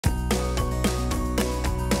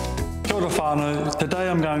Kia ora whānau. Today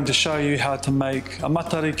I'm going to show you how to make a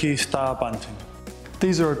Matariki star bunting.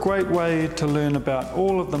 These are a great way to learn about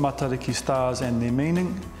all of the Matariki stars and their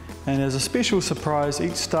meaning, and as a special surprise,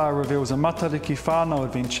 each star reveals a Matariki whānau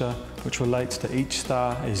adventure which relates to each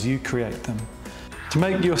star as you create them. To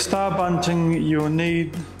make your star bunting, you'll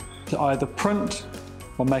need to either print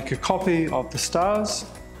or make a copy of the stars,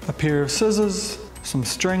 a pair of scissors, some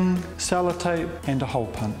string, sellotape and a hole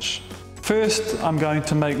punch. First, I'm going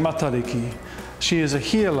to make Matariki. She is a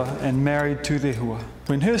healer and married to Rehua.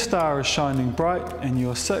 When her star is shining bright and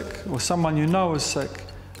you're sick or someone you know is sick,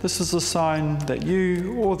 this is a sign that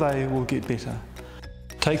you or they will get better.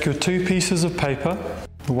 Take your two pieces of paper,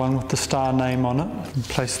 the one with the star name on it, and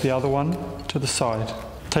place the other one to the side.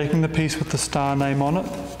 Taking the piece with the star name on it,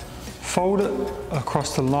 fold it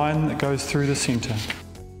across the line that goes through the centre.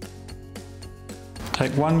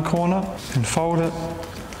 Take one corner and fold it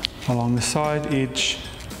along the side edge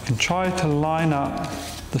and try to line up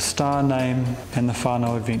the star name and the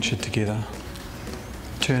whānau adventure together.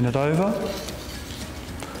 Turn it over,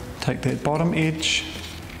 take that bottom edge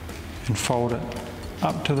and fold it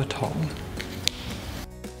up to the top.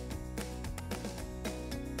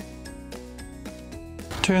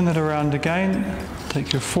 Turn it around again,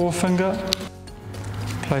 take your forefinger,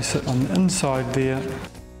 place it on the inside there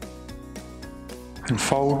and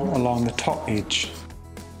fold along the top edge.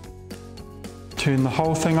 Turn the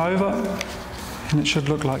whole thing over and it should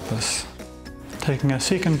look like this. Taking a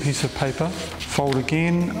second piece of paper, fold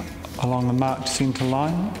again along the marked centre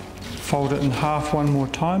line, fold it in half one more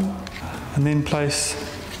time and then place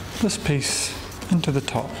this piece into the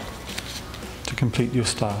top to complete your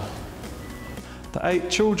star. The 8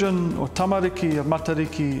 children or tamariki of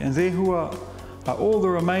Matariki and Rehua are all the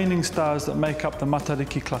remaining stars that make up the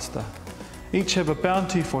Matariki cluster. Each have a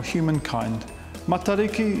bounty for humankind.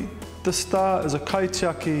 Matariki, the star, is a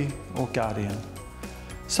kaitiaki or guardian.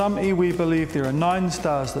 Some iwi believe there are 9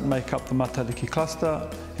 stars that make up the Matariki cluster,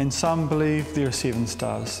 and some believe there are 7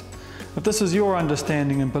 stars. If this is your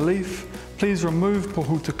understanding and belief, please remove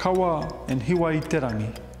pohutakawa and hiwa i te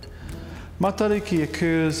rangi. Matariki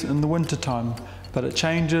occurs in the winter time, but it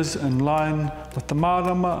changes in line with the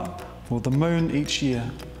marama or the moon each year.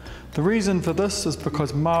 The reason for this is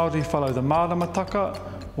because Māori follow the maramataka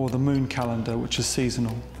or the moon calendar, which is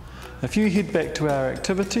seasonal. If you head back to our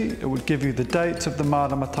activity, it would give you the dates of the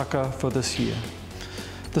maramataka for this year.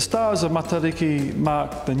 The stars of Matariki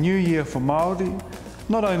mark the new year for Māori.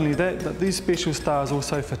 Not only that, but these special stars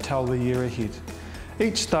also foretell the year ahead.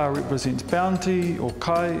 Each star represents bounty or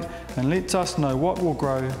kai and lets us know what will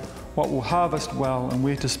grow, what will harvest well and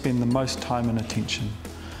where to spend the most time and attention.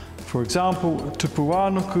 For example,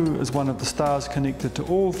 tupuanuku is one of the stars connected to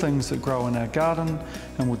all things that grow in our garden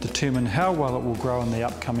and will determine how well it will grow in the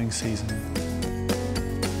upcoming season.